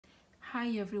Hi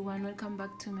everyone, welcome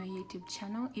back to my YouTube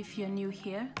channel. If you're new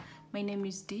here, my name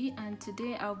is Dee and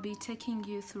today I'll be taking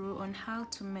you through on how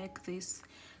to make this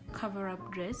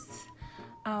cover-up dress.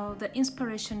 The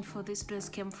inspiration for this dress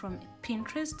came from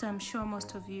Pinterest. I'm sure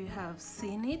most of you have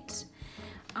seen it.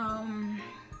 I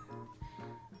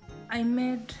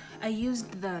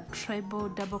used the treble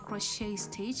double crochet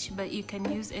stitch, but you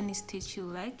can use any stitch you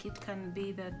like. It can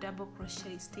be the double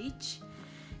crochet stitch.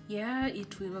 Yeah,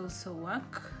 it will also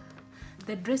work.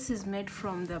 The dress is made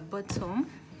from the bottom.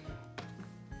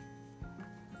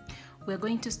 We're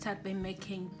going to start by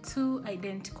making 2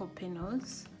 identical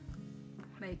panels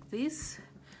like this.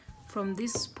 From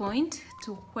this point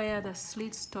to where the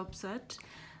slit stops at,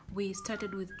 we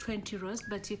started with 20 rows,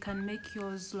 but you can make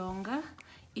yours longer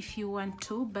if you want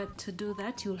to, but to do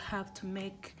that you'll have to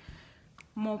make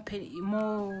more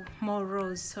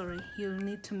rows. You'll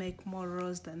need to make more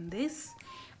rows than this,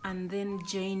 and then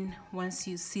join once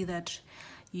you see that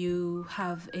you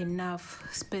have enough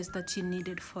space that you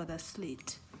needed for the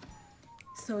slit.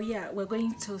 So yeah, we're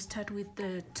going to start with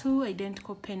the 2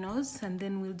 identical panels and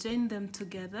then we'll join them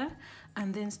together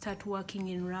and then start working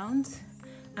in rounds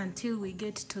until we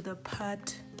get to the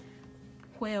part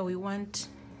where we want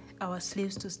our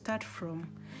sleeves to start from.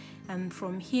 And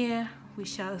from here we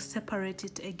shall separate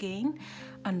it again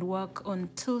and work on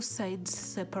 2 sides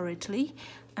separately,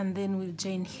 and then we'll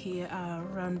join here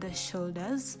around the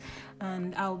shoulders,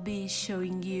 and I'll be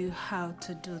showing you how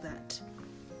to do that.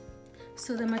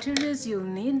 So the materials you'll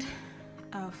need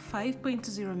are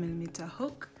 5.0mm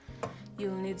hook,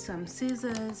 you'll need some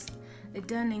scissors, a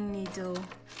darning needle,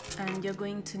 and you're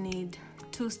going to need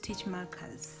 2 stitch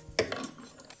markers.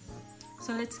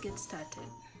 So let's get started.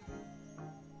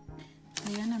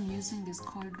 The yarn I'm using is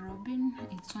called Robin.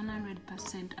 It's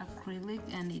 100% acrylic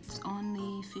and it's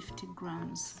only 50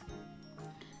 grams.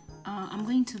 I'm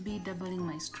going to be doubling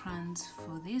my strands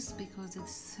for this because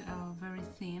it's very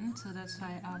thin, so that's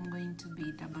why I'm going to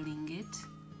be doubling it.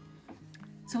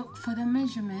 So for the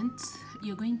measurements,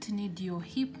 you're going to need your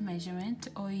hip measurement,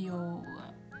 or you're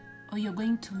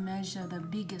going to measure the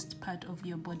biggest part of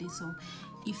your body. So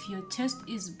if your chest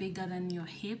is bigger than your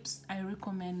hips, I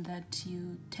recommend that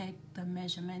you take the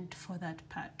measurement for that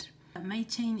part. My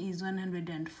chain is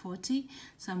 140,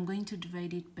 so I'm going to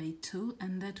divide it by 2,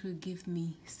 and that will give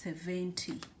me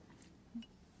 70.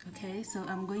 Okay, so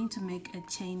I'm going to make a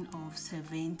chain of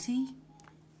 70.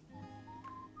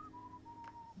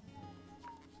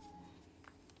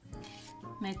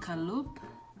 Make a loop.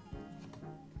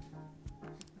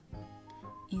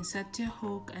 Insert your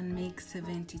hook and make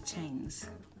 70 chains.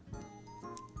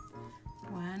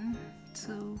 1,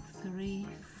 2, 3,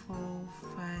 4,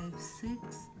 5,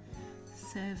 6,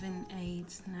 7,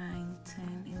 8, 9,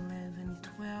 10, 11,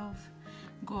 12.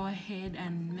 Go ahead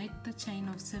and make the chain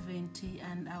of 70,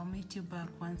 and I'll meet you back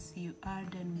once you are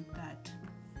done with that.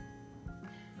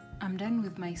 I'm done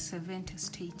with my 70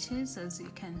 stitches, as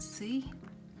you can see.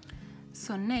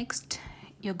 So next,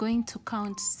 you're going to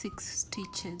count 6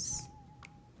 stitches.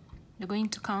 You're going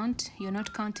to count, you're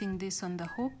not counting this on the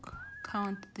hook,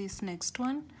 count this next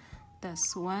one.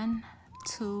 That's 1,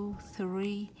 2,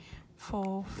 3,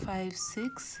 4, 5,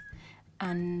 6,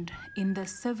 and in the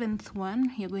 7th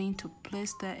one you're going to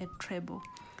place there a treble.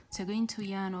 So you're going to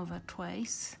yarn over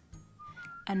twice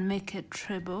and make a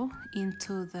treble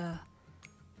into the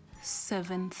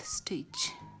 7th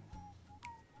stitch.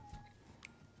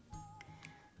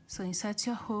 So insert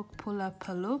your hook, pull up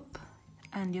a loop,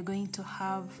 and you're going to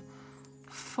have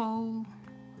 4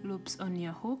 loops on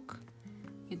your hook.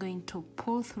 You're going to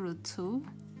pull through 2,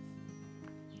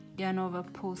 yarn over,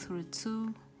 pull through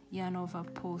 2, yarn over,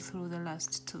 pull through the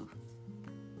last 2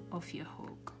 of your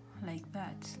hook, like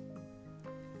that.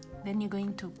 Then you're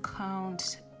going to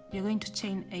count, you're going to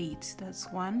chain 8. That's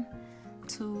 1,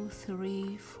 2,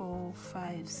 3, 4,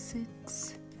 5,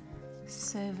 6,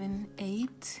 7,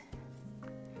 8.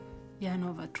 Yarn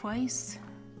over twice,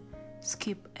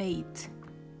 skip 8.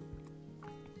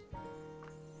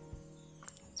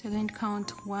 So you're going to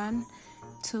count 1,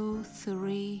 2,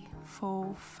 3,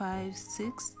 4, 5,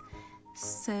 6,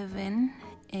 7,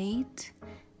 8,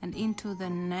 and into the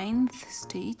 9th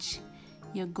stitch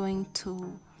you're going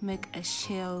to make a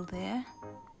shell there.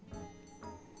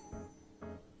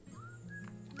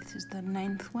 This is the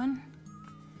 9th one.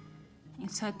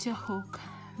 Insert your hook,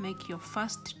 make your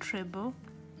first treble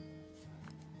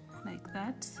like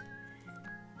that,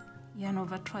 yarn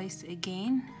over twice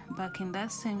again, back in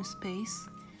that same space,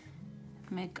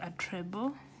 make a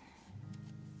treble,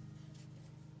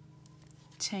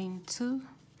 chain 2,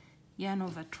 yarn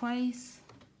over twice,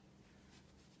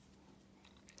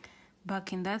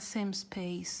 back in that same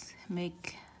space,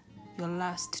 make your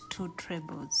last 2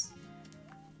 trebles.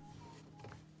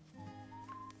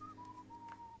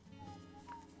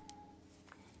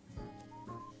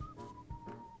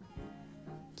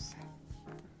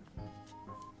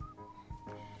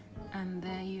 And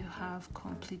there you have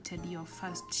completed your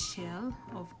first shell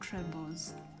of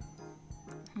trebles.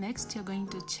 Next you're going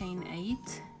to chain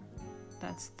 8.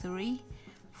 That's 3,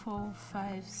 4,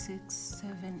 5, 6,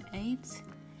 7, 8.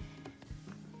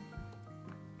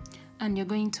 And you're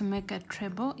going to make a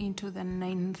treble into the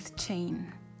 9th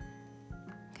chain.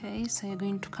 Okay, so you're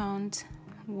going to count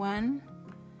 1.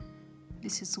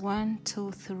 This is 1,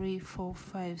 2, 3, 4,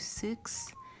 5,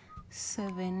 6,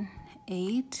 7,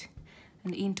 8.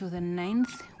 And into the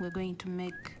 9th, we're going to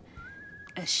make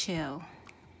a shell.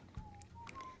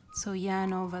 So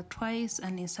yarn over twice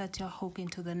and insert your hook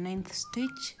into the 9th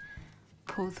stitch,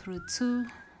 pull through 2,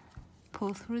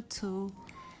 pull through 2,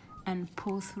 and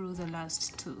pull through the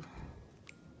last 2.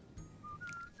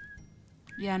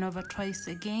 Yarn over twice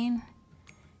again,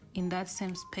 in that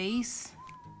same space,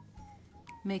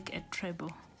 make a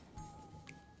treble.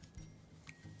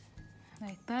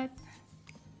 Like that.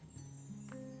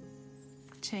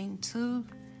 Chain 2,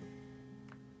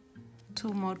 2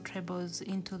 more trebles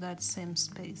into that same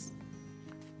space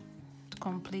to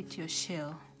complete your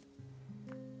shell.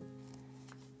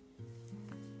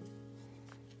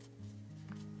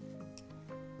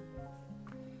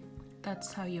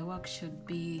 That's how your work should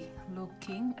be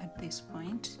looking at this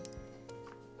point.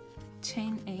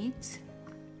 Chain 8,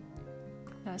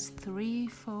 that's 3,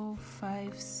 4,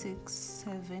 5, 6,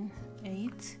 7,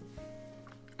 8,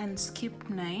 and skip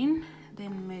 9.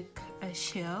 Then make a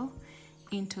shell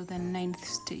into the 9th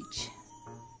stitch.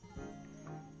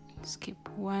 Skip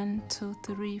 1, 2,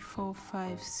 3, 4,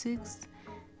 5, 6,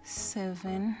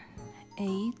 7,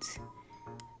 8.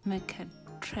 Make a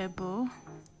treble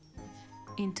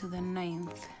into the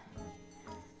 9th.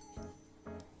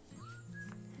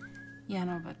 Yarn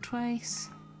over twice,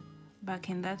 back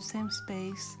in that same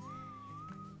space.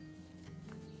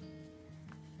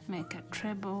 Make a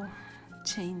treble,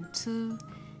 chain 2.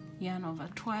 Yarn over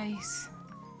twice,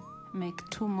 make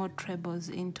 2 more trebles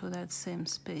into that same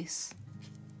space.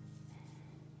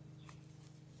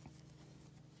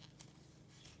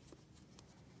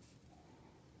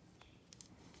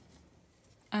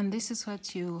 And this is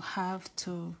what you have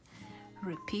to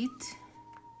repeat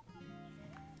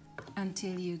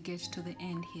until you get to the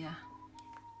end here.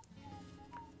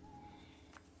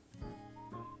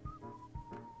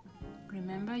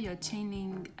 Remember, you're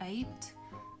chaining 8,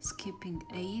 skipping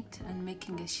 8, and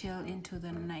making a shell into the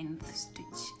 9th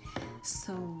stitch.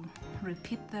 So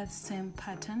repeat that same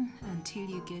pattern until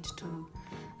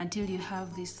you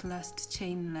have this last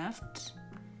chain left,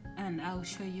 and I'll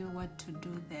show you what to do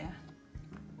there.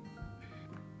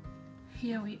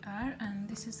 Here we are, and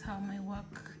this is how my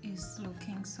work is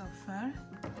looking so far.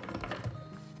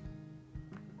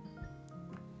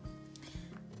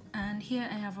 And here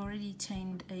I have already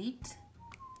chained 8.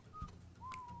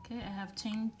 Okay, I have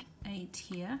chained 8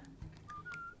 here,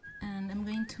 and I'm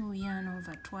going to yarn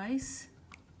over twice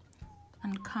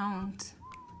and count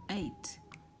 8.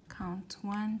 Count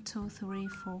 1, 2, 3,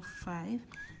 4, 5,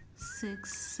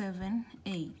 6, 7,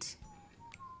 8.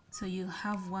 So you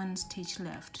have 1 stitch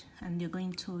left, and you're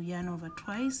going to yarn over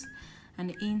twice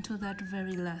and into that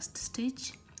very last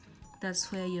stitch.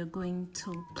 That's where you're going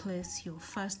to place your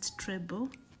first treble.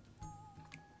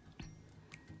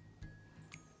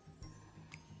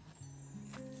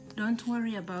 Don't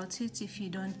worry about it if you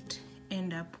don't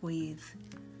end up with,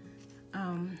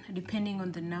 depending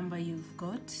on the number you've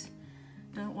got,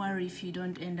 don't worry if you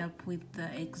don't end up with the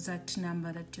exact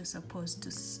number that you're supposed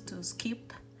to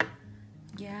skip.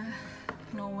 Yeah,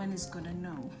 no one is gonna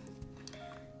know.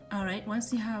 All right,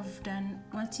 once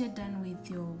you're done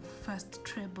with your first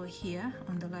treble here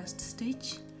on the last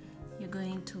stitch, you're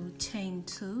going to chain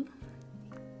 2.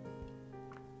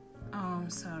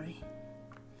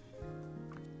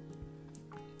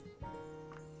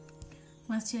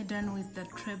 Once you're done with the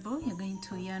treble, you're going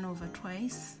to yarn over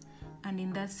twice, and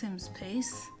in that same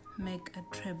space, make a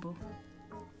treble.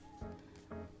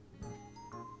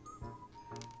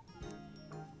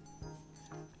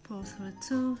 Pull through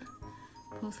 2,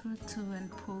 pull through 2, and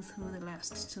pull through the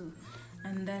last 2,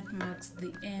 and that marks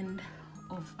the end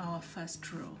of our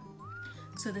first row.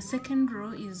 So the second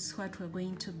row is what we're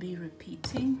going to be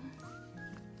repeating.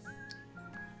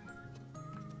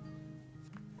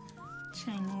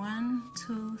 Chain 1,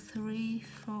 2, 3,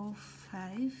 4,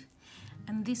 5,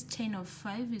 and this chain of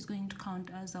 5 is going to count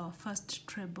as our first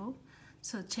treble.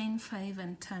 So chain 5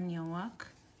 and turn your work.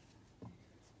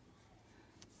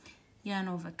 Yarn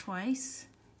over twice,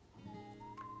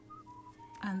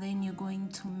 and then you're going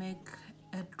to make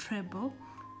a treble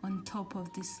on top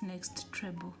of this next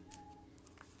treble.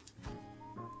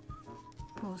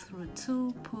 Pull through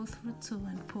 2, pull through 2,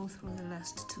 and pull through the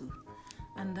last 2,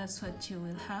 and that's what you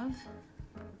will have.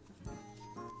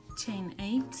 Chain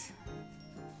 8,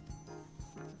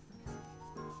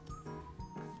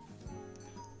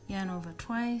 yarn over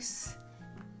twice,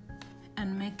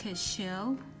 and make a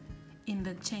shell in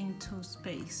the chain 2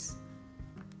 space.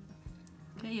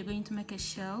 Okay, you're going to make a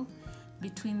shell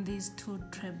between these 2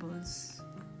 trebles.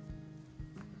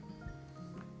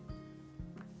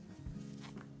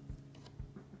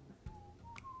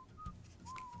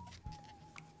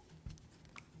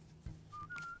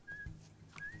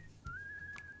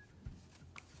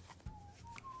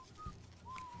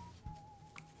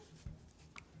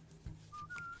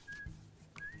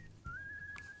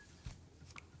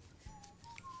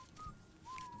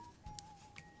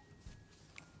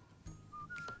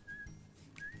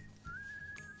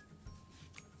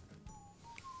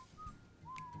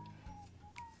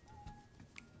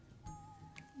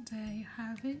 There you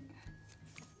have it.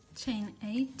 Chain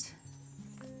 8,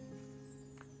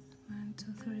 1, 2,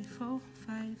 3, 4,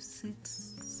 5,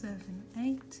 6, 7,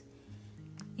 8,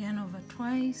 yarn over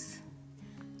twice,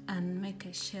 and make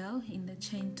a shell in the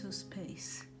chain 2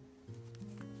 space.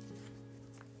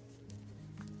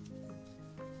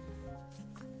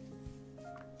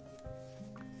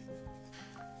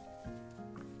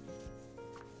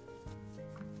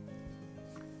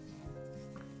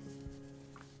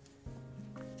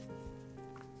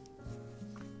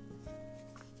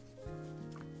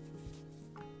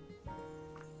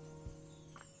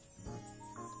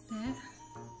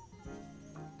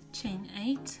 Chain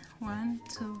 8, 1,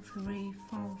 2, 3,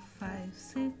 4, 5,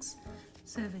 6,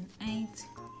 7, 8,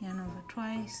 yarn over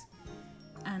twice,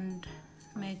 and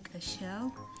make a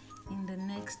shell in the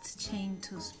next chain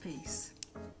 2 space.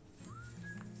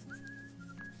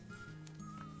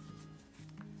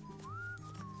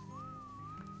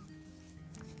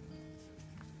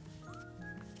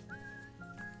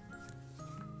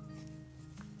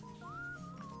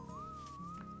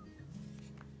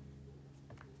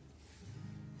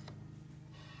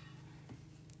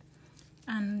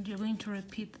 And you're going to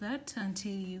repeat that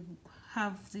until you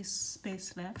have this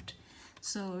space left.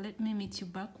 So let me meet you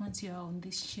back once you are on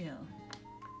this shell.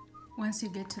 Once you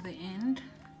get to the end,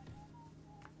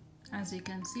 as you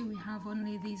can see, we have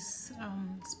only this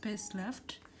space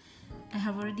left. I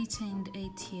have already chained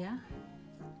 8 here,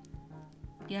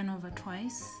 yarn over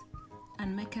twice,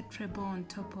 and make a treble on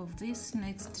top of this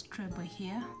next treble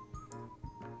here.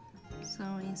 So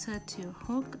insert your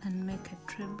hook and make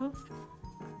a treble.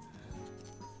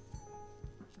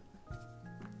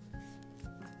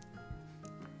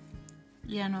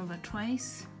 Yarn over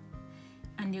twice,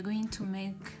 and you're going to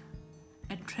make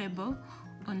a treble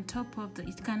on top of the,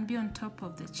 it can be on top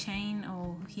of the chain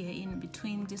or here in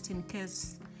between, just in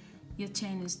case your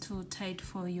chain is too tight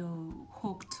for your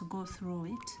hook to go through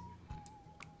it.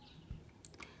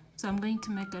 So I'm going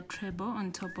to make a treble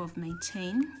on top of my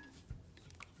chain,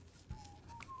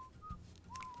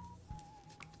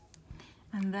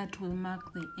 and that will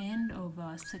mark the end of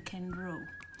our second row.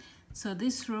 So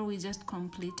this row we just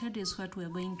completed is what we're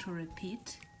going to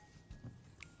repeat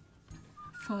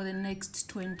for the next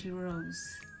 20 rows.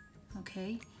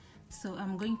 Okay, so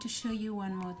I'm going to show you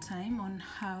one more time on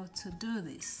how to do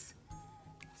this.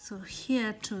 So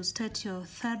here, to start your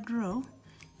third row,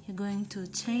 you're going to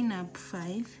chain up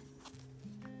 5,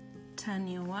 turn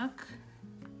your work,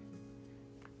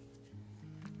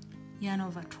 yarn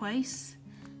over twice,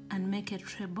 and make a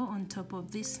treble on top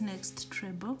of this next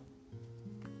treble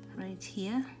right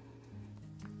here.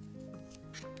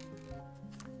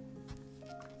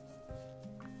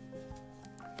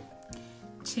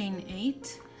 Chain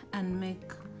 8 and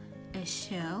make a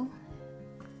shell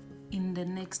in the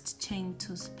next chain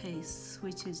 2 space,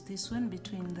 which is this one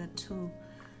between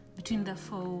the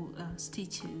 4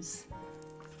 stitches.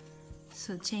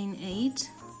 So chain 8,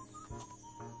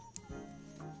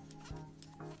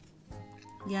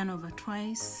 yarn over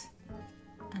twice,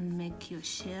 and make your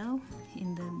shell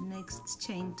in the next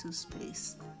chain 2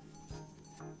 space.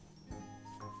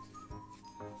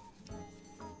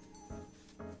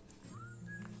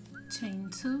 Chain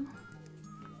 2,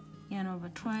 yarn over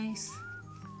twice,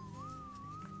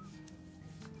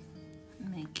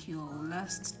 make your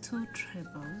last 2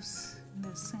 trebles in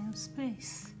the same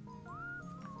space.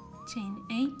 Chain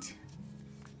 8,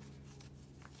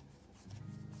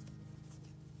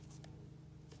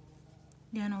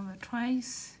 yarn over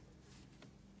twice,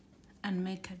 and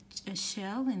make a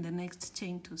shell in the next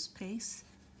chain 2 space.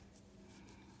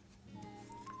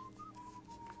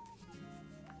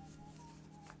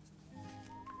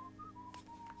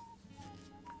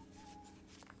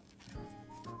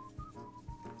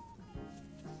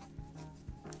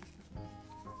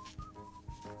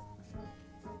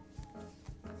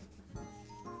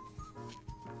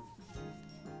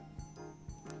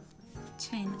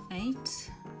 chain 8,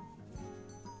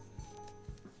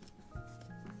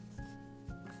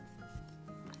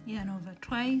 yarn over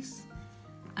twice,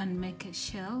 and make a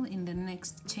shell in the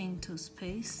next chain 2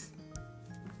 space.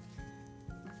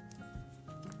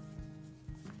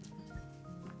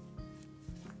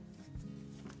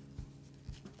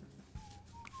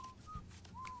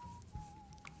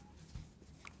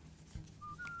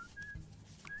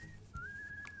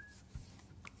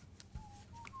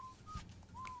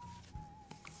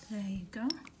 There you go,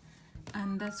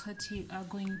 and that's what you are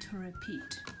going to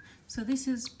repeat. So this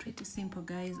is pretty simple,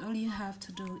 guys. All you have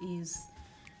to do is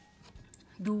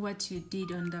do what you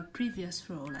did on the previous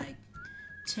row, like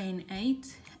chain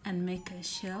 8 and make a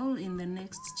shell in the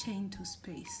next chain 2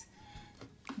 space.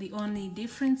 The only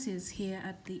difference is here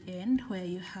at the end, where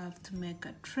you have to make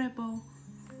a treble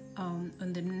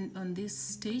on this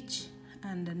stitch,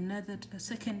 and a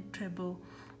second treble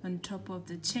on top of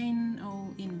the chain or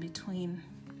in between.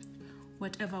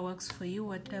 Whatever works for you,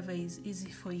 whatever is easy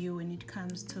for you when it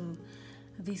comes to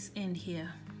this end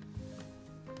here,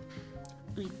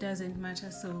 it doesn't matter.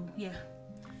 So yeah,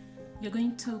 you're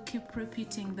going to keep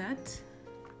repeating that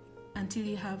until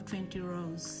you have 20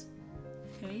 rows.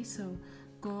 Okay, so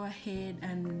go ahead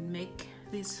and make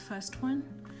this first one,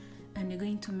 and you're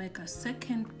going to make a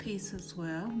second piece as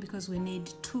well, because we need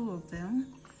 2 of them,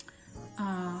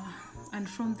 and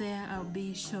from there I'll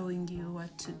be showing you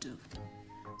what to do.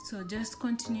 So just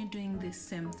continue doing the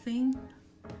same thing,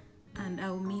 and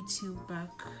I'll meet you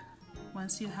back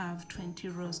once you have 20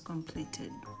 rows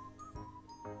completed.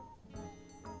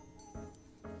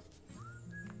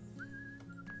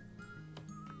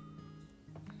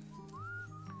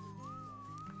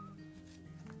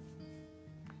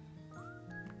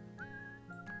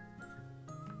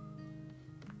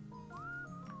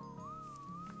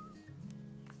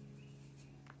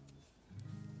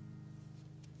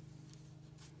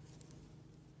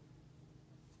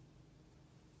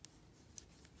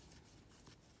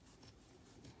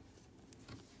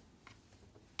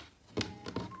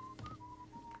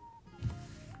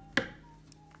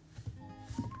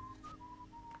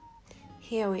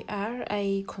 Here we are,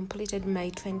 I completed my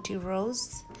 20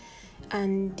 rows,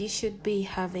 and you should be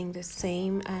having the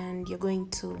same, and you're going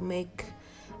to make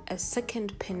a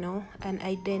second panel, an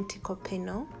identical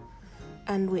panel,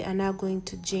 and we are now going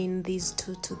to join these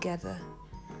 2 together.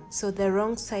 So the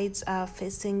wrong sides are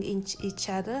facing each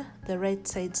other, the right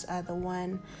sides are the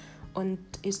one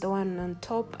on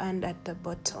top and at the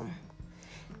bottom.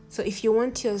 So if you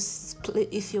want your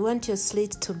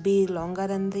slit to be longer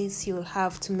than this, you'll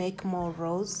have to make more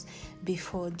rows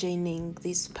before joining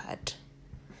this part.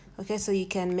 Okay, so you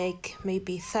can make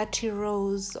maybe 30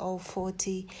 rows or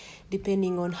 40,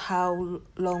 depending on how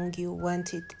long you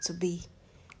want it to be,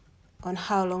 on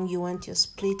how long you want your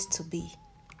split to be.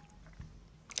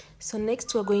 So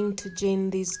next we're going to join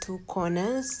these 2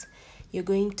 corners. You're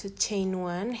going to chain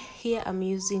 1. Here I'm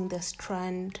using the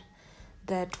strand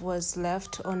that was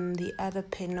left on the other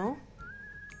panel.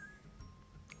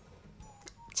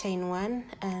 Chain 1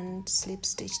 and slip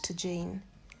stitch to join.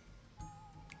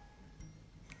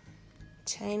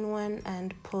 Chain 1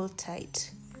 and pull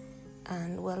tight,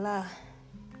 and voila,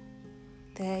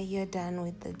 there you're done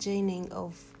with the joining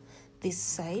of this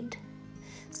side.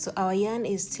 So our yarn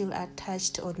is still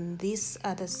attached on this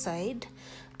other side,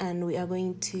 and we are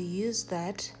going to use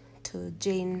that to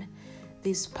join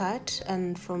this part,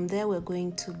 and from there we're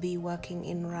going to be working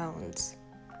in rounds.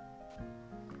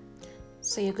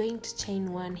 So you're going to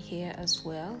chain 1 here as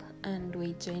well, and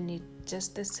we join it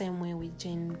just the same way we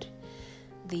joined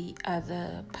the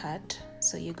other part.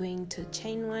 So you're going to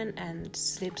chain 1 and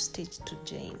slip stitch to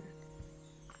join,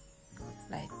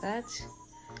 like that,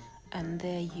 and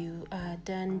there you are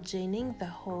done joining the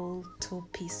whole 2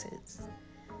 pieces.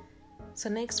 So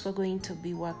next we're going to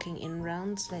be working in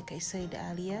rounds, like I said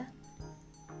earlier.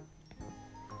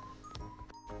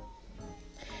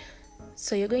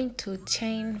 So you're going to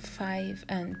chain 5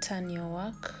 and turn your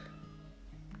work.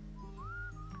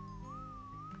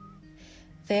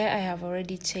 There I have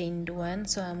already chained 1,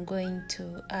 so I'm going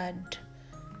to add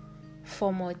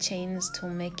 4 more chains to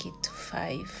make it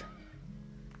 5.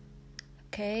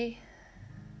 Okay,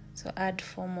 so add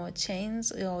 4 more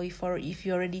chains, or if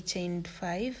you already chained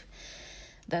 5,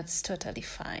 that's totally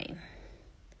fine.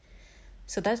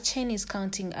 So that chain is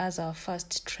counting as our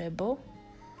first treble,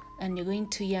 and you're going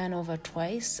to yarn over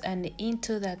twice, and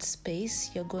into that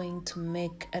space you're going to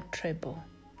make a treble.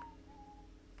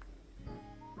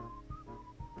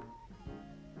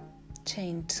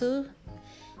 Chain 2,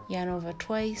 yarn over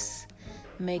twice,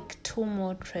 make 2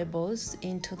 more trebles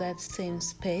into that same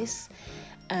space,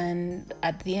 and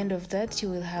at the end of that you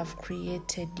will have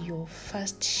created your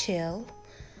first shell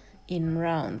in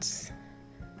rounds.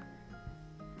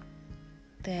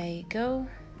 There you go.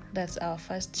 That's our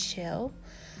first shell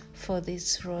for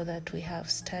this row that we have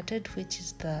started, which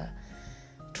is the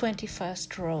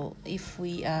 21st row if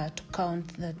we are to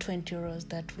count the 20 rows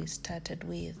that we started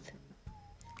with.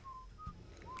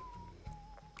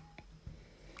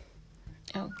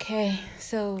 Okay,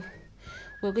 so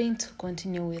we're going to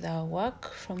continue with our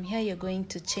work. From here you're going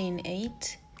to chain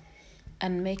 8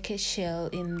 and make a shell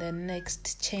in the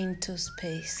next chain 2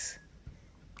 space.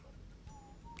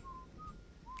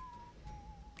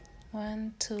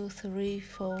 1, 2, 3,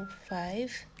 4,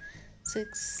 5,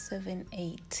 6, 7,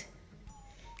 8.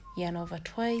 Yarn over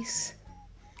twice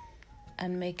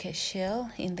and make a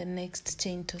shell in the next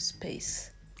chain 2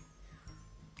 space.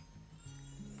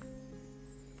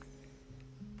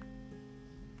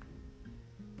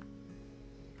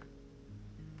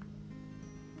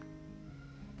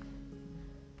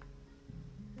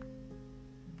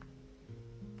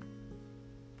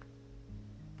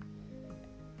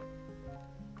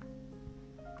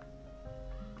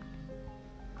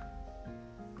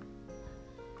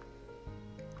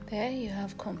 There you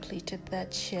have completed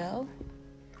that shell.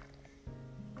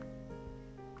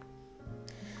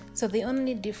 So the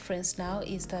only difference now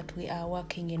is that we are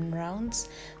working in rounds,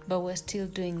 but we're still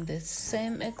doing the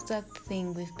same exact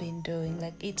thing we've been doing.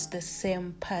 Like it's the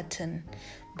same pattern,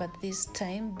 but this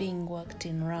time being worked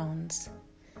in rounds.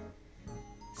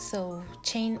 So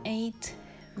chain 8,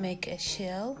 make a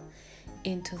shell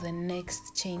into the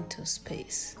next chain 2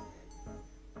 space.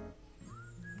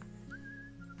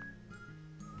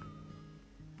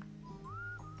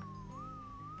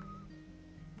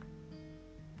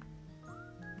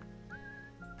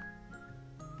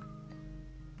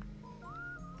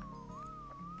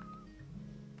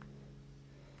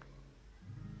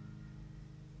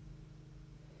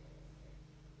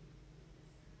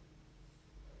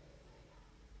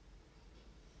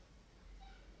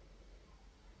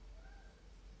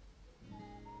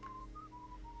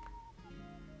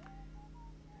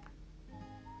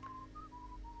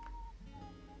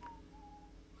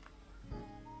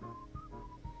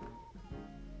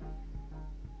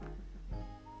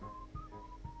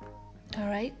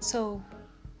 Alright, so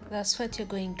that's what you're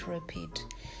going to repeat.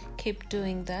 Keep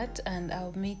doing that and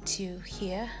I'll meet you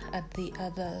here at the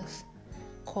other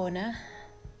corner,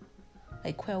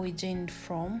 like where we joined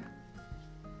from.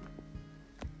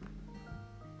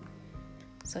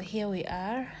 So here we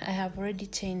are. I have already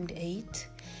chained 8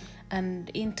 and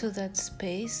into that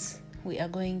space we are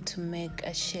going to make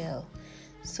a shell.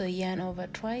 So yarn over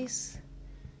twice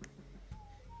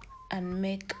and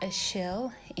make a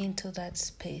shell into that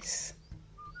space.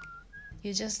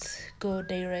 You just go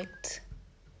direct.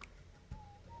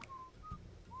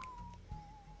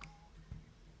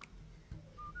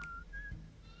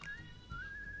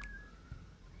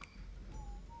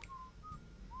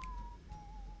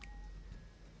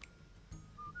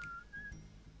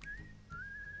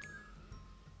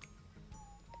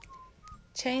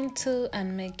 Chain 2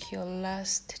 and make your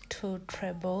last 2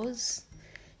 trebles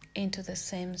into the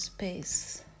same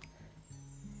space.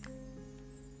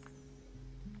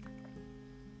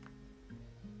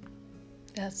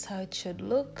 That's how it should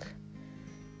look.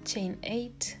 Chain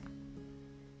 8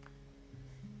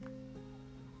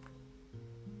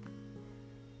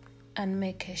 and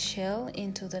make a shell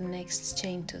into the next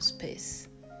chain 2 space.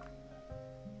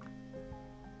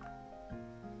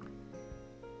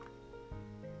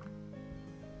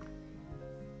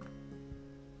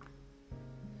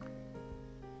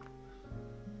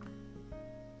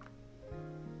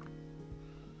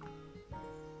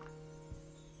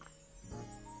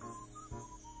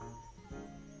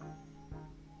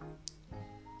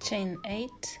 Chain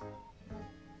 8,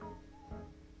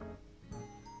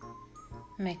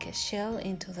 make a shell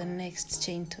into the next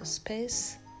chain 2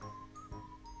 space.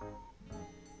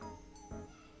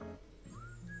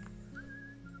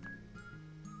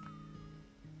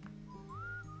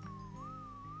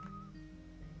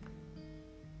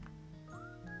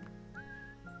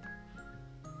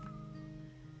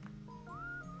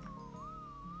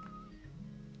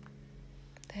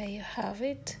 There you have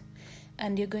it.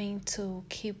 And you're going to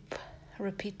keep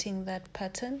repeating that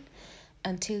pattern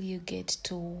until you get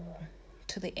to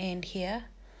the end here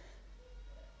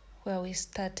where we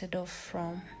started off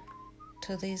from,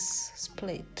 to this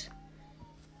split.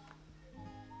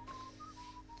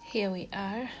 Here we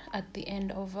are at the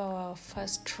end of our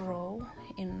first row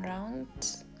in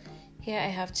rounds. Here I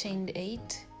have chained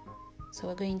 8, so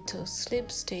we're going to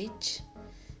slip stitch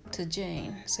to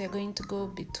join. So you're going to go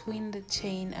between the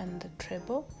chain and the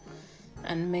treble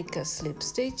and make a slip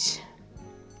stitch.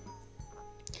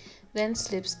 Then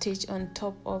slip stitch on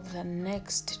top of the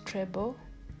next treble.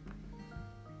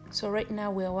 So right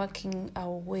now we're working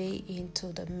our way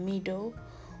into the middle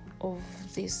of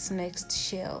this next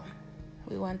shell.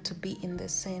 We want to be in the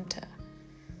center.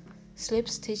 Slip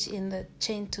stitch in the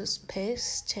chain 2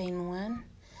 space, chain 1,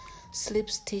 slip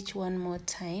stitch one more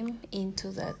time into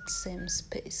that same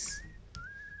space,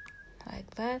 like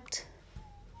that.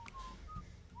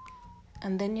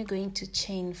 And then you're going to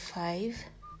chain 5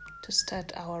 to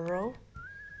start our row.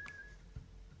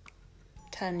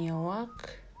 Turn your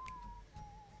work.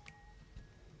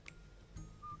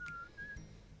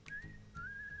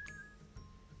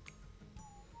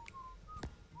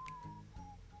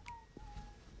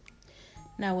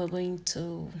 Now we're going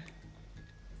to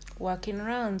work in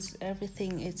rounds.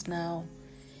 Everything is now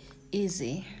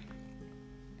easy.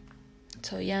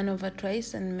 So yarn over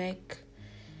twice and make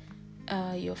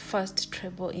your first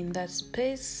treble in that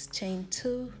space, chain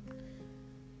 2,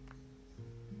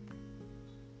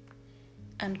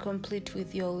 and complete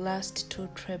with your last 2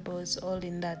 trebles all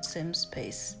in that same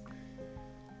space.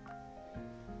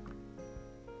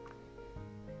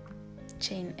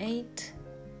 Chain 8,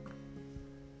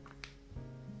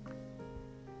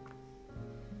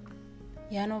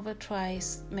 yarn over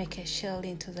twice, make a shell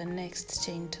into the next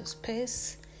chain 2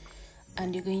 space,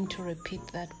 and you're going to repeat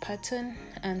that pattern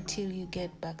until you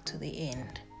get back to the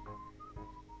end.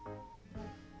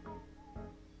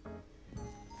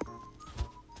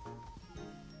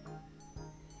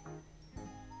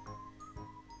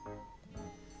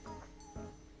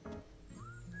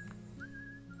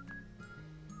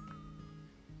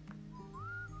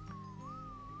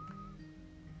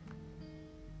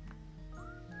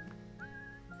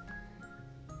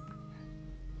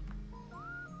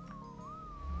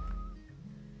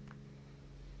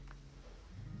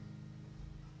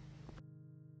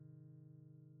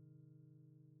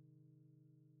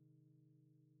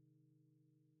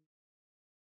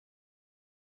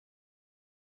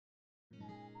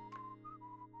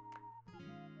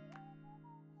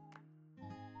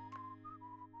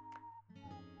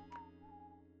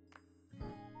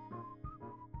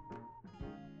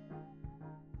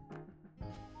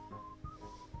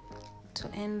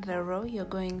 To end the row, you're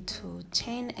going to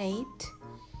chain 8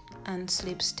 and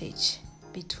slip stitch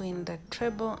between the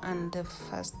treble and the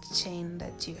first chain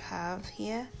that you have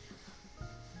here.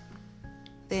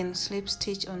 Then slip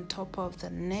stitch on top of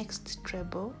the next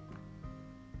treble.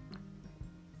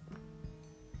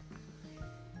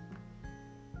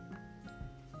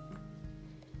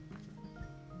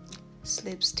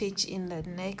 Slip stitch in the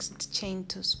next chain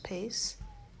 2 space.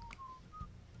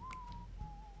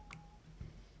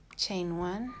 Chain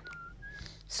 1,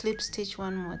 slip stitch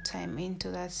one more time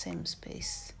into that same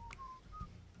space,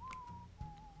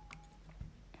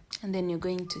 and then you're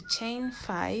going to chain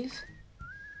 5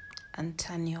 and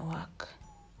turn your work.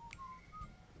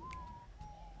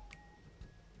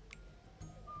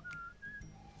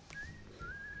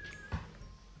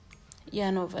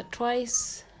 Yarn over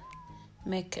twice,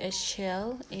 make a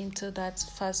shell into that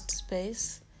first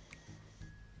space.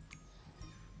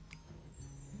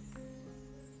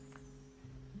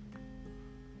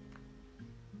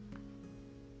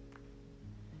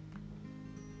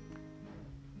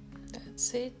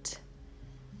 That's it.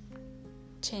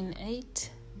 Chain 8,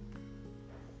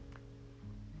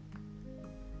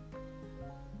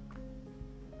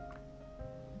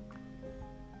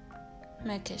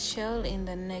 make a shell in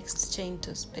the next chain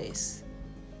 2 space.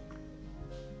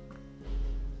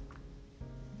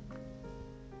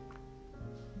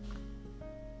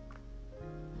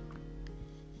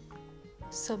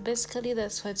 So basically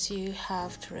that's what you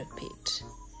have to repeat.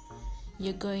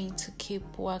 You're going to keep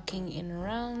working in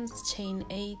rounds, chain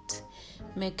 8,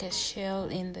 make a shell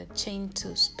in the chain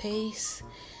 2 space,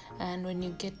 and when you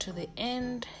get to the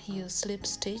end, you slip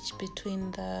stitch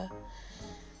between the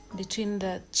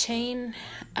chain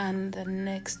and the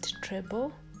next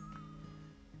treble,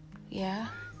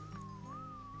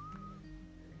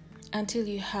 until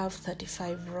you have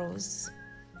 35 rows.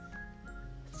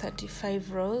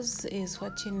 35 rows is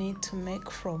what you need to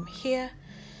make from here,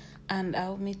 and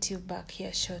I'll meet you back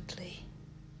here shortly.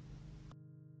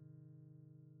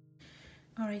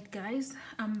 Alright guys,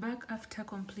 I'm back after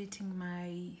completing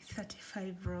my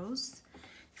 35 rows.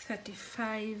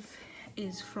 35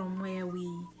 is from where we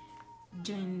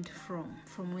joined from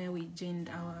where we joined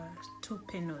our 2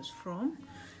 panels from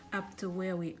up to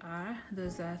where we are.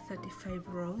 Those are 35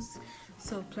 rows.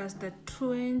 So plus the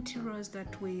 20 rows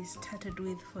that we started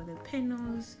with for the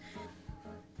panels.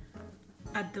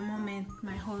 At the moment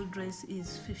my whole dress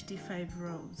is 55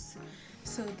 rows.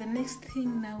 So the next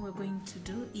thing now we're going to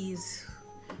do is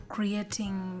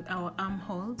creating our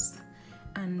armholes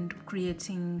and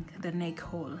creating the neck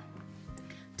hole.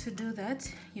 To do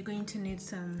that, you're going to need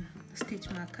some stitch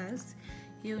markers.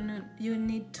 You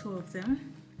need 2 of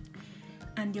them,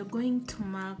 and you're going to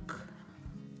mark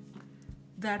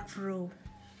that row,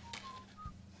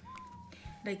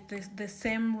 like the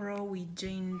same row we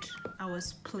joined our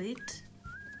split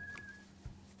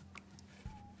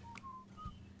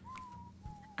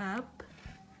up.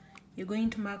 You're going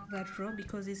to mark that row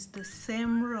because it's the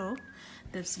same row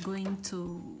that's going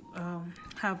to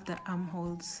have the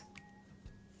armholes.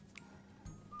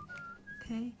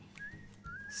 Okay,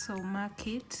 so mark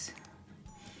it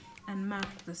and mark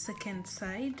the second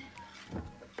side.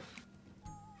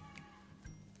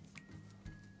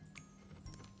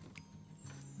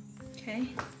 Okay,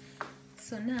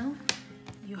 so now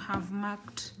you have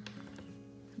marked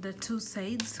the 2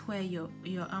 sides where your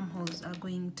armholes are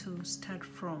going to start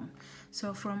from.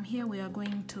 So from here we are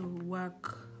going to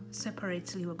work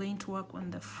separately. We're going to work on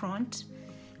the front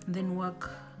and then work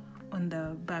on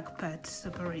the back part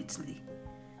separately.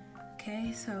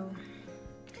 Okay, so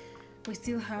we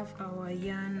still have our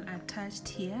yarn attached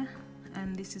here,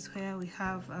 and this is where we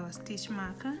have our stitch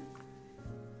marker.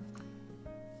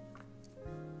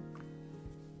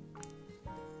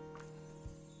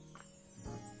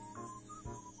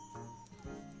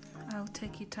 I'll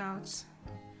take it out.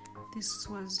 This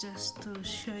was just to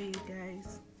show you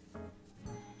guys.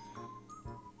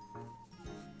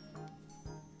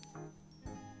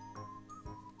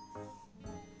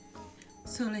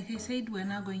 So like I said, we're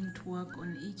now going to work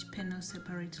on each panel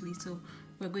separately. So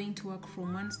we're going to work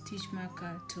from one stitch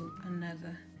marker to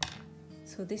another.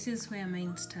 So this is where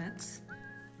mine starts,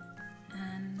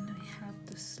 and we have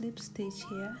the slip stitch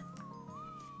here.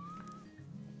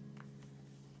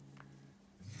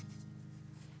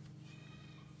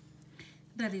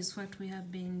 That is what we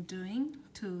have been doing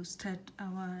to start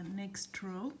our next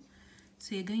row.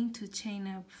 So you're going to chain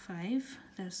up 5.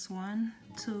 That's 1,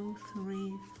 2,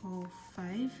 3, 4,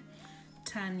 5.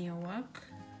 Turn your work,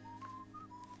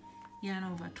 yarn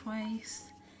over twice,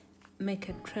 make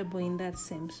a treble in that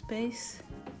same space,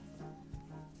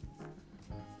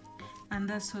 and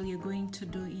that's all you're going to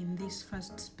do in this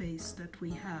first space that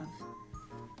we have.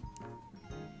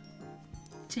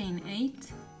 Chain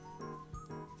 8.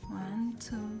 1,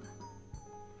 2.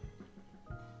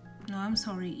 No, I'm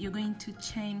sorry, you're going to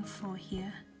chain 4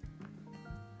 here.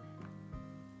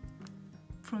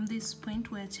 From this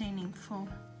point we're chaining 4.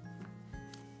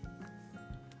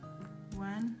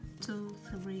 1, 2,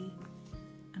 3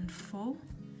 and 4.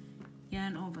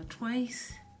 Yarn over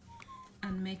twice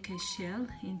and make a shell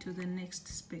into the next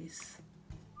space.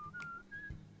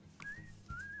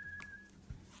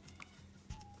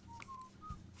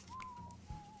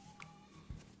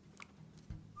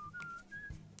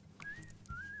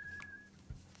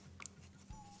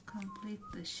 Complete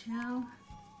the shell.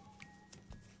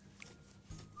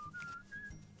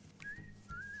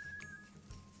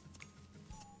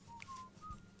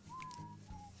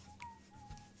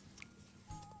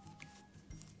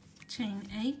 Chain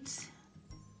 8.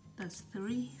 That's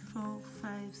 3, 4,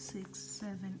 5, 6,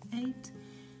 7, 8.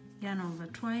 Yarn over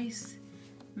twice.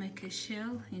 Make a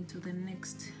shell into the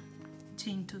next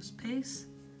chain 2 space.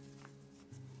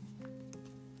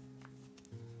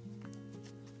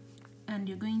 And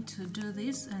you're going to do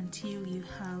this until you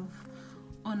have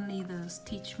only the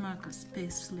stitch marker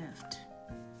space left.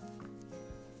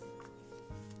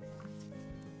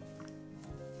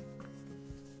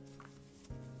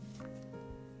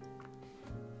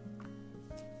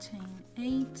 Chain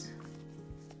 8,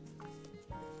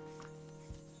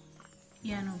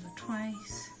 yarn over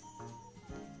twice,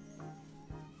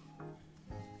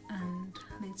 and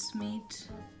let's meet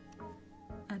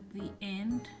at the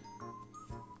end.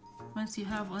 Once you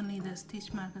have only the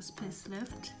stitch marker space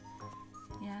left,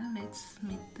 yeah, let's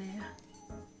meet there.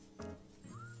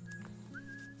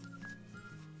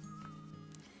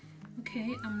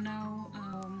 Okay, I'm now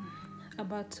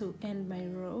about to end my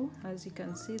row. As you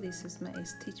can see, this is my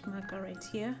stitch marker right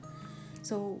here.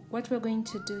 So what we're going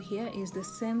to do here is the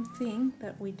same thing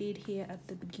that we did here at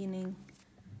the beginning.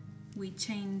 We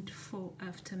chained 4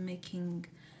 after making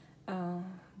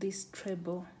this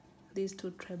treble, these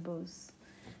 2 trebles.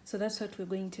 So that's what we're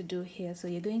going to do here. So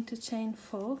you're going to chain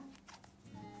 4,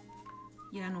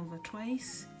 yarn over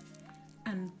twice,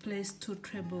 and place 2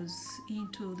 trebles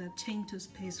into the chain 2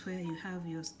 space where you have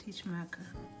your stitch marker.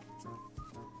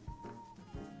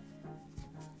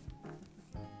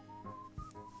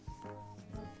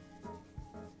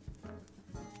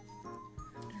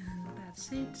 And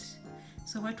that's it.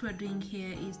 So what we're doing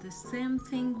here is the same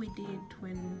thing we did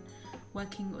when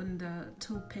working on the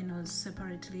 2 panels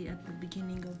separately at the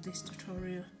beginning of this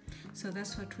tutorial. So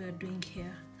that's what we're doing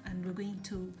here, and we're going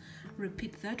to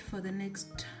repeat that for the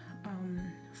next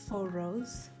 4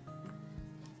 rows,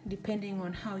 depending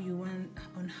on how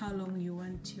long you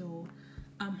want your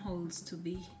armholes to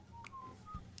be.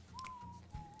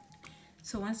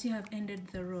 So once you have ended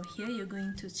the row here, you're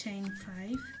going to chain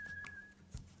 5,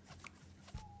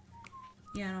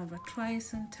 yarn over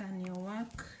twice and turn your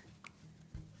work,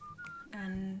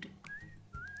 and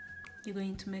you're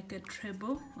going to make a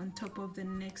treble on top of the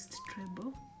next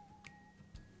treble.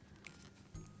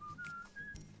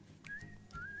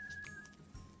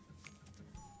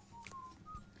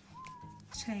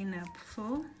 Chain up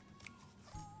 4,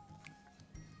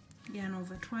 yarn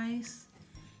over twice,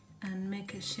 and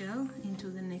make a shell into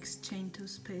the next chain 2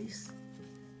 space.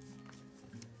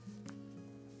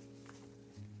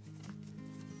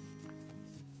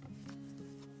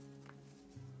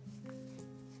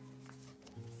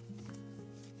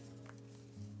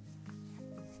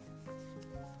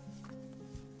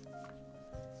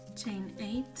 Chain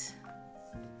 8,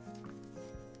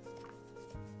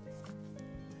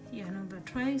 yarn over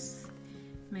twice,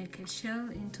 make a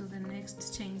shell into the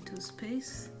next chain 2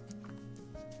 space.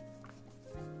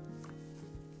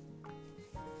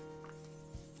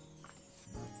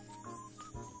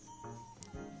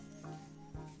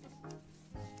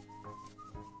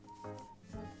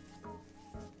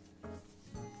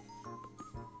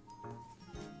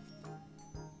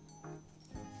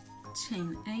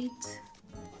 Chain 8,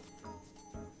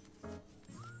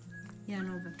 yarn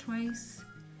over twice,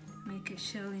 make a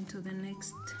shell into the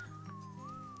next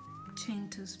chain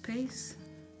 2 space,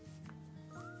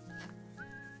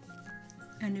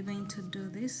 and you're going to do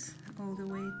this all the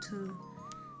way to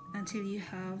until you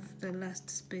have the last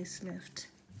space left.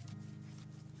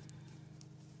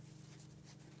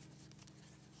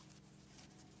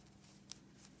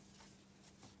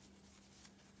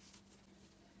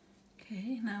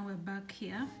 Okay, now we're back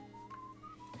here.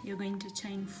 You're going to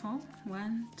chain 4,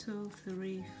 1, 2,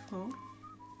 3, 4,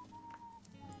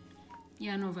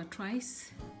 yarn over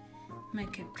twice,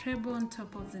 make a treble on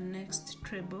top of the next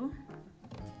treble,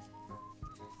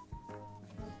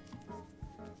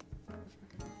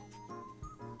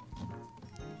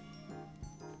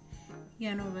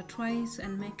 yarn over twice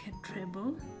and make a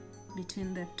treble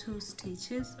between the 2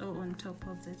 stitches or on top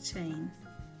of the chain.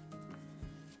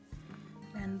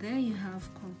 And there you have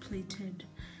completed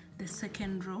the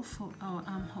second row for our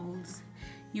armholes.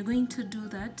 You're going to do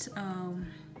that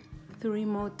 3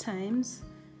 more times,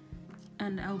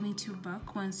 and I'll meet you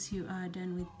back once you are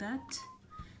done with that,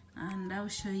 and I'll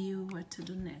show you what to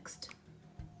do next.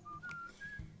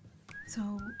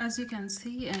 So as you can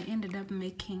see, I ended up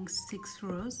making 6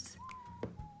 rows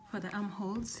for the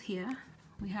armholes. Here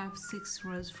we have 6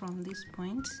 rows from this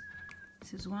point.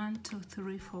 This is 1, 2,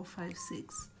 3, 4, 5,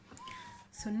 6.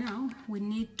 So now we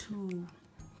need to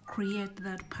create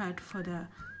that part for the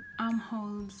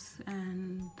armholes,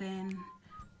 and then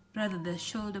rather the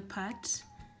shoulder part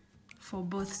for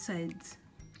both sides.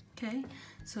 Okay,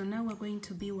 so now we're going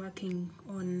to be working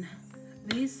on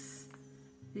this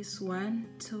 1,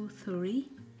 2, 3.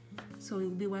 So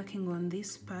we'll be working on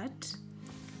this part,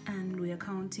 and we are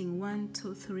counting 1,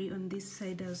 2, 3 on this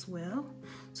side as well.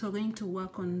 So we're going to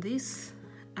work on this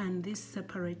and this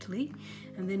separately,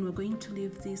 and then we're going to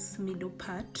leave this middle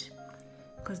part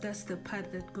because that's the part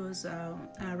that goes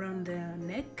around the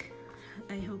neck.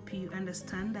 I hope you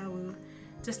understand. I will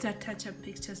just attach a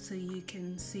picture so you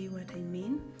can see what I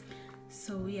mean.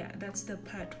 So yeah, that's the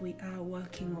part we are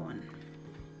working on.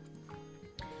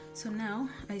 So now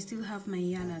I still have my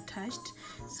yarn attached,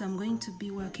 so I'm going to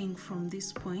be working from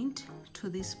this point to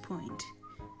this point,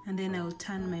 and then I'll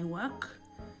turn my work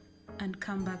and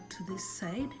come back to this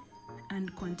side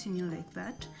and continue like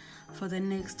that for the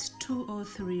next 2 or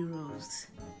 3 rows.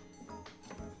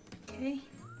 Okay.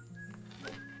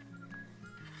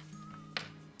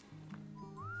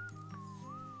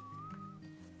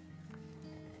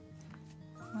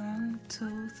 One,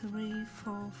 2, 3,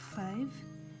 4, 5.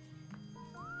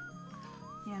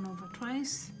 Yarn over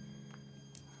twice.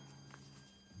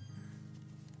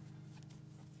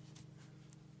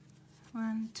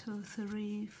 One, 2,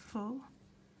 3, 4.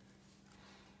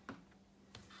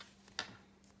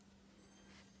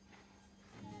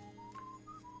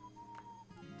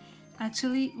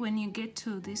 Actually, when you get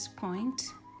to this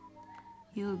point,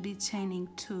 you'll be chaining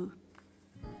 2.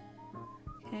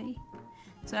 Okay,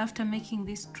 so after making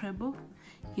this treble,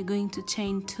 you're going to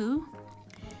chain 2,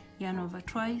 yarn over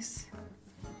twice,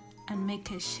 and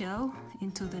make a shell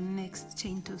into the next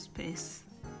chain 2 space.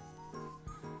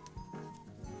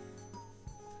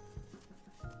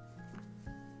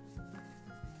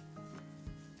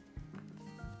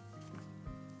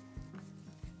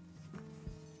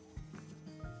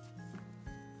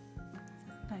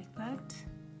 like that.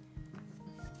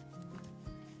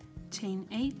 Chain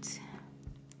 8,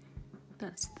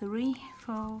 that's 3,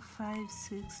 4, 5,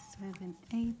 6, 7,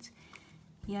 8,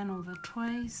 yarn over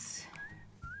twice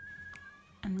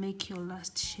and make your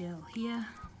last shell here.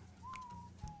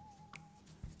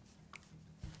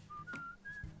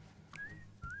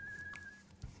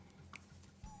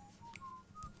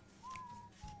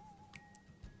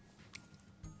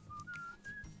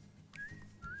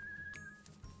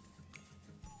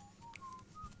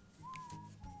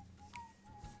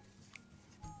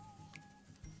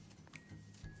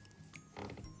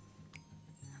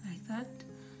 That.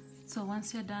 So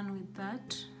once you're done with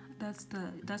that,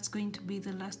 that's going to be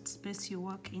the last space you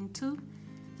work into.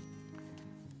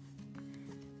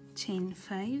 Chain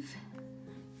 5,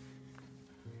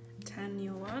 turn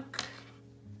your work,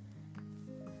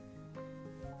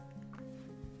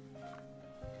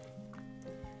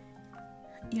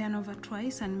 yarn over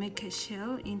twice and make a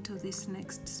shell into this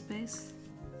next space.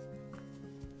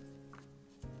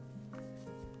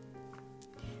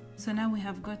 So now we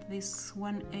have got this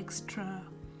one extra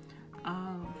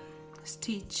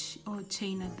stitch or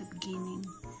chain at the beginning,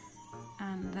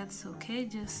 and that's okay,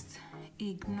 just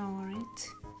ignore it.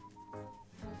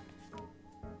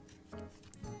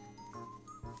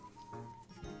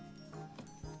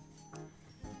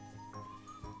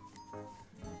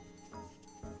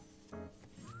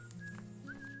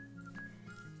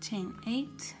 Chain 8,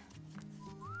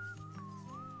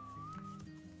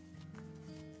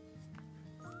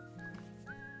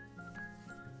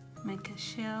 make a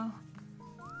shell,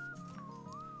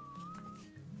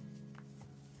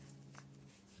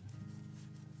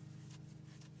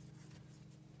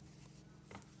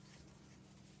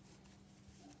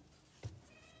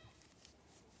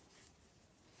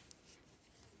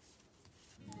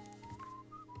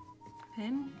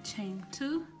 then chain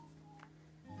 2.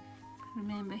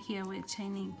 Remember here we're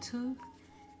chaining 2,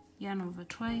 yarn over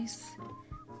twice,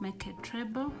 make a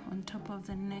treble on top of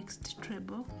the next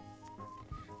treble,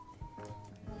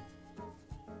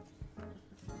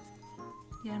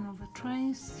 yarn over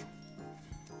twice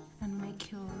and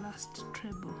make your last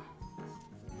treble.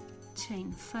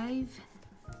 Chain 5,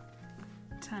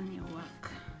 turn your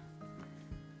work.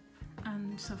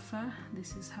 And so far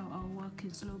this is how our work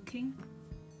is looking.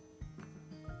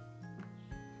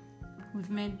 We've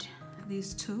made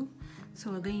these 2,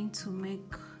 so we're going to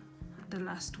make the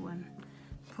last one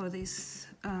for this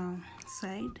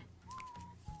side.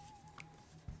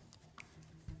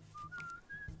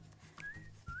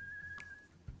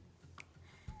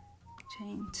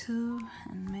 Chain 2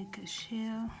 and make a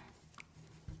shell,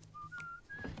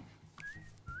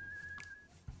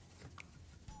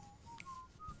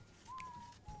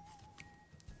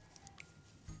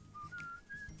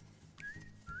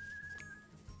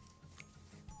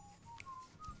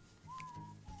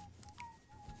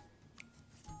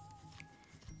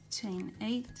 chain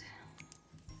 8,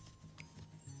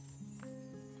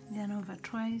 yarn over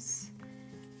twice,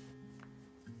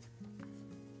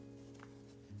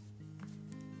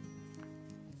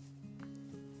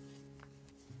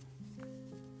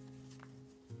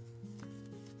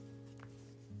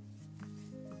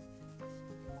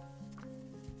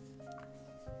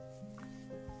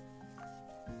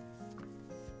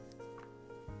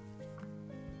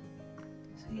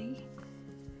 see,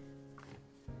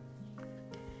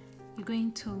 you're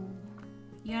going to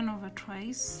yarn over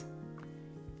twice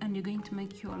and you're going to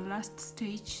make your last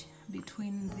stitch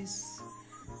between this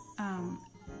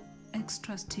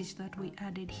extra stitch that we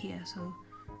added here. So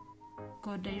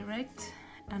go direct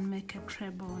and make a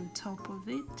treble on top of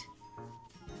it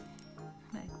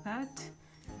like that.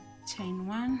 Chain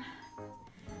 1,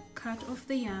 cut off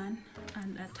the yarn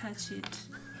and attach it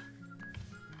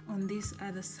on this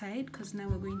other side, because now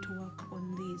we're going to work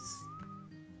on this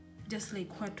just like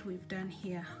what we've done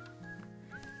here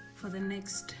for the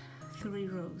next 3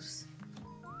 rows.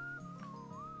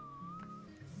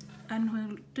 And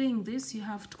while doing this, you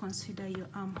have to consider your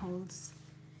armholes.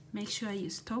 Make sure you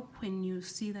stop when you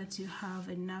see that you have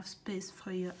enough space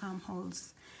for your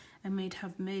armholes. I might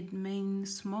have made mine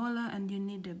smaller and you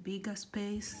need a bigger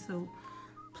space, so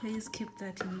please keep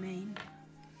that in mind.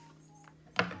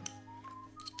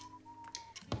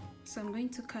 So I'm going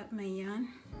to cut my yarn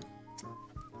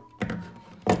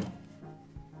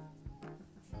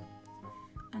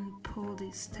and pull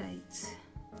this tight.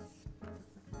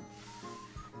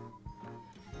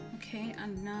 Okay,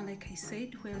 and now like I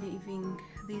said, we're leaving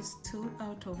these 2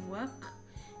 out of work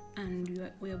and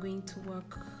we are going to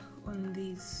work on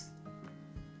these.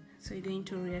 So you're going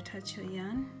to reattach your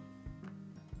yarn,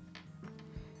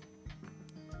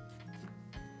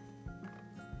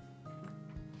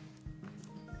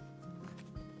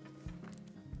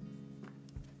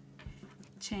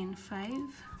 chain 5,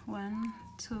 1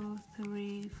 2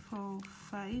 3 4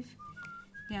 5,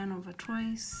 yarn over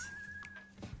twice,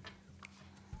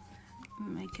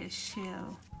 make a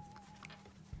shell,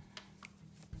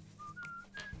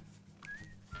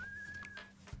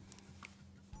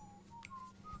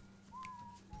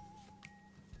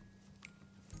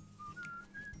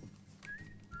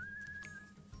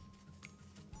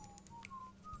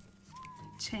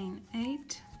 chain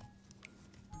 8,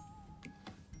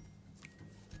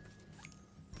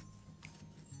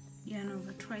 yarn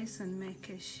over twice and make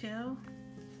a shell,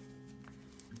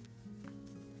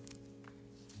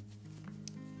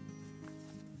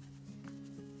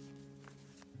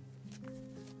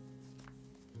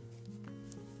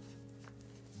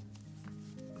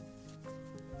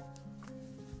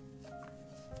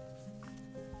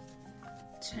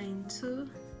 chain 2,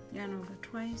 yarn over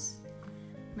twice,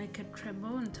 make a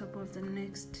treble on top of the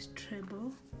next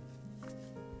treble,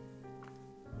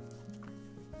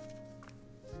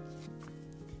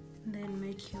 then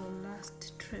make your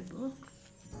last treble,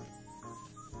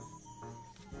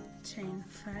 chain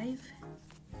 5,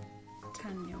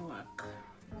 turn your work,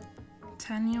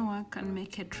 and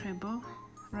make a treble,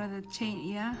 rather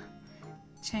chain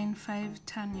 5,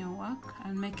 turn your work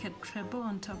and make a treble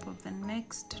on top of the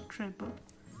next treble,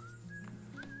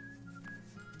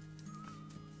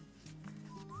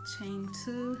 chain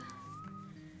 2,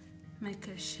 make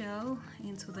a shell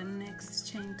into the next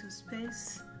chain 2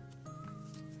 space,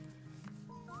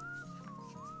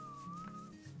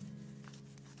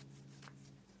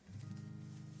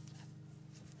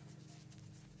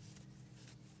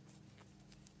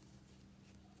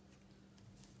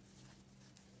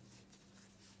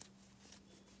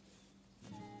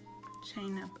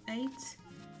 chain up 8,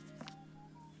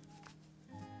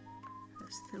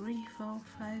 that's 3 4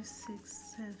 5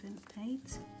 6 7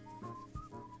 8,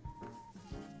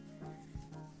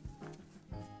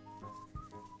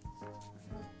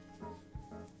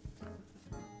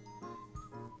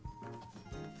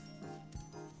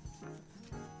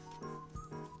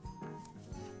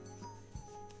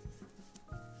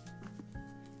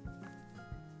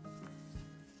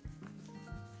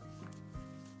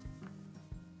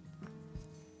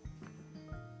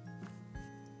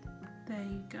 there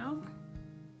you go.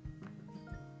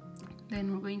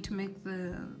 Then we're going to make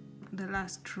the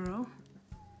last row.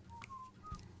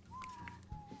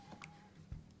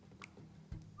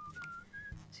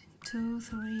 Two,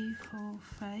 3 4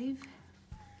 5,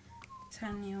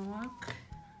 turn your work,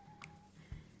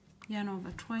 yarn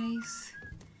over twice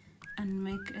and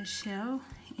make a shell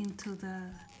into the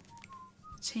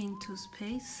chain 2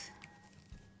 space,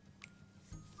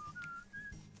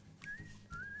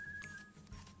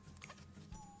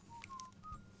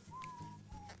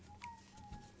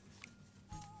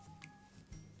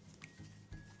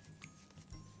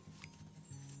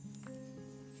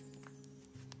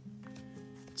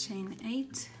 chain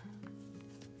 8,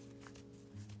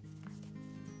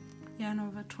 yarn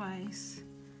over twice,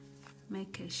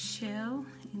 make a shell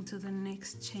into the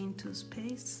next chain 2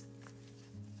 space,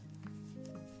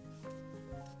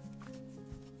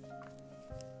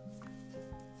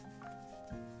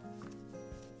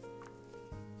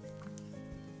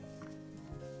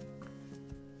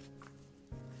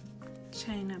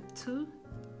 chain up 2,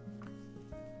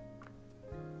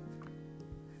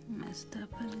 messed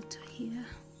up a little here,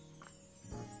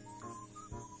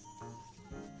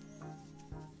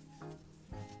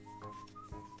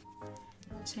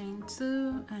 chain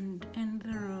 2 and end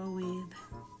the row with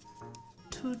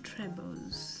 2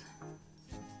 trebles.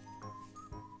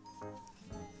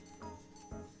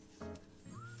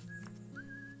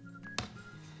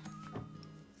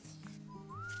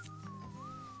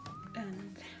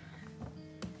 And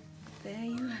there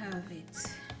you have it.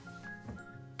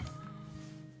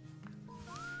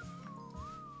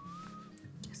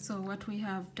 So what we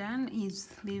have done is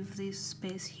leave this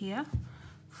space here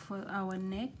for our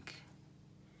neck.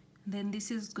 Then this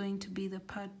is going to be the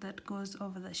part that goes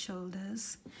over the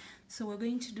shoulders. So we're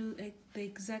going to do the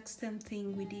exact same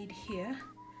thing we did here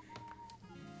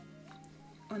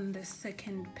on the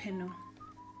second panel,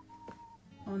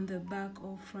 on the back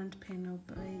or front panel,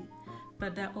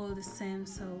 but they're all the same.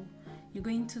 So you're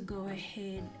going to go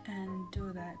ahead and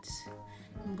do that.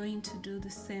 I'm going to do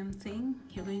the same thing.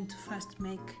 You're going to first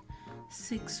make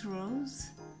 6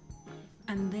 rows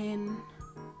and then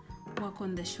work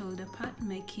on the shoulder part,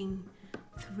 making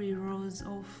 3 rows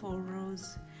or 4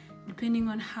 rows, depending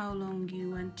on how long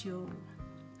you want your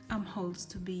armholes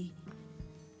to be.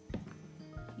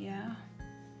 Yeah.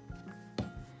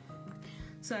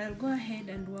 So I'll go ahead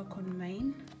and work on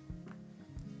mine.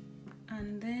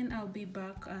 and then I'll be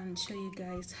back and show you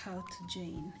guys how to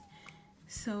join.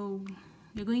 So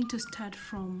you're going to start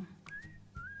from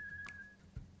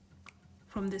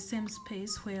the same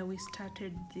space where we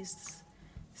started this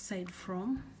side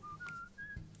from.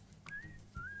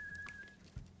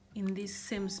 In this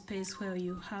same space where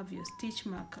you have your stitch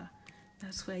marker,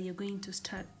 that's where you're going to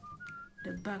start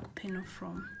the back panel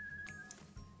from.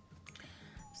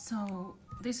 So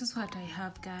this is what I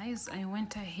have, guys. I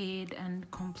went ahead and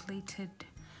completed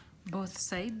both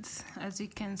sides. As you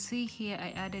can see here,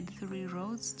 I added 3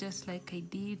 rows just like I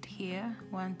did here,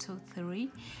 1 2 3,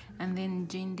 and then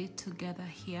joined it together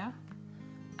here.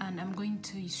 And I'm going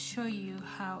to show you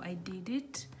how I did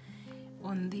it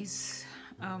on this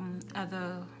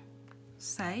other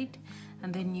side,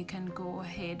 and then you can go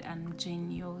ahead and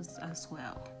join yours as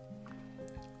well.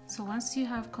 So once you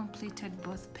have completed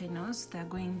both panels, they're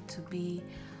going to be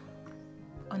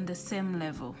on the same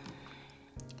level.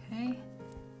 Okay,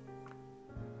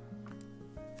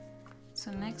 so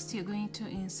next you're going to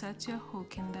insert your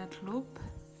hook in that loop,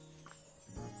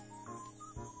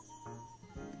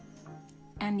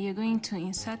 and you're going to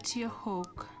insert your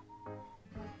hook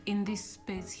in this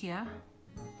space here,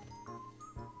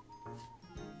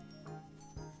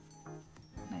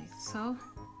 like so.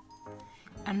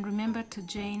 And remember to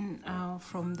join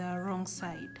from the wrong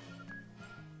side.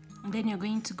 And then you're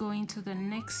going to go into the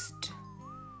next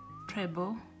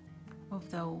treble of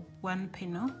the one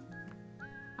panel.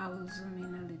 I will zoom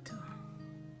in a little.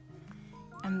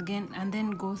 And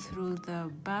then go through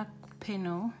the back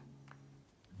panel.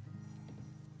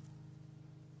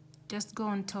 Just go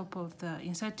on top of the,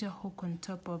 insert your hook on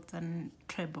top of the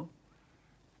treble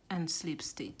and slip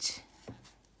stitch.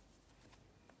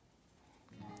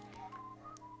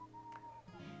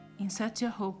 Insert your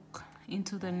hook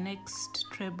into the next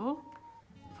treble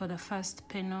for the first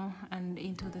panel and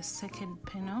into the second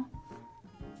panel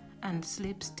and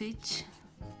slip stitch,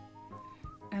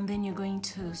 and then you're going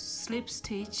to slip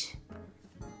stitch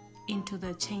into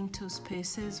the chain 2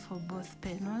 spaces for both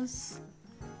panels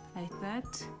like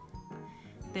that.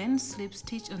 Then slip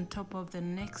stitch on top of the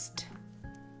next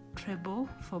treble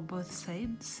for both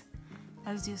sides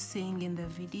as you're seeing in the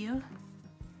video,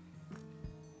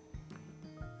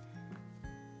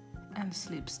 and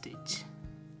slip stitch.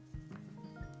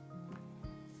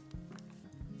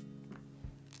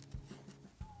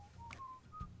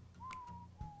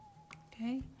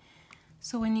 Okay,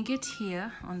 so when you get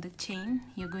here on the chain,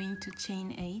 you're going to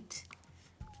chain 8.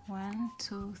 1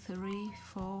 2 3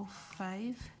 4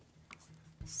 5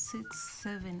 6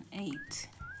 7 8,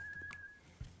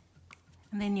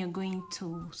 and then you're going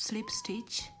to slip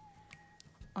stitch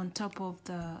on top of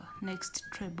the next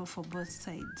treble for both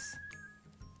sides.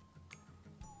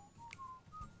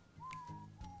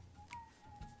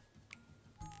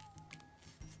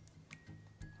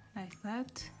 Like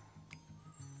that.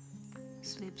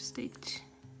 Slip stitch,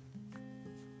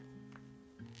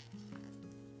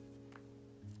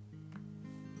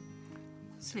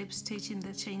 slip stitch in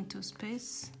the chain 2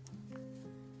 space,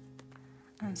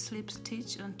 and slip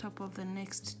stitch on top of the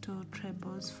next 2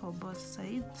 trebles for both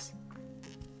sides.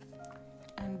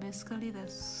 And basically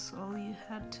that's all you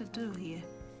had to do here.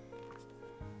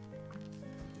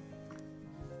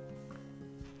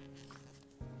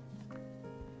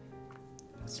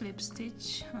 Slip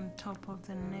stitch on top of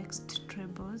the next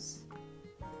trebles,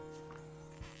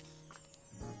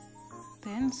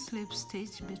 then slip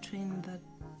stitch between the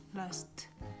last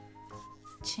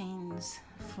chains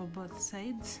for both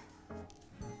sides,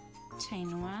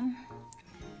 chain 1,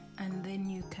 and then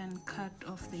you can cut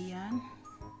off the yarn,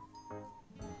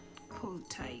 pull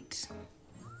tight,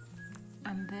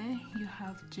 and there you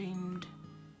have joined.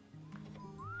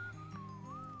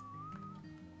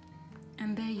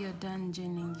 And there you're done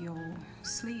joining your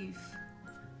sleeve.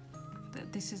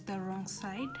 This is the wrong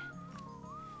side,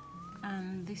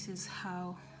 and this is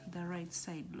how the right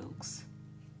side looks.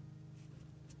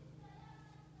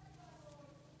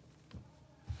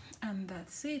 And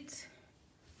that's it.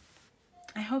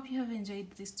 I hope you have enjoyed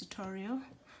this tutorial.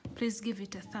 Please give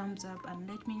it a thumbs up and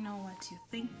let me know what you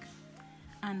think,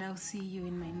 and I'll see you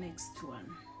in my next one.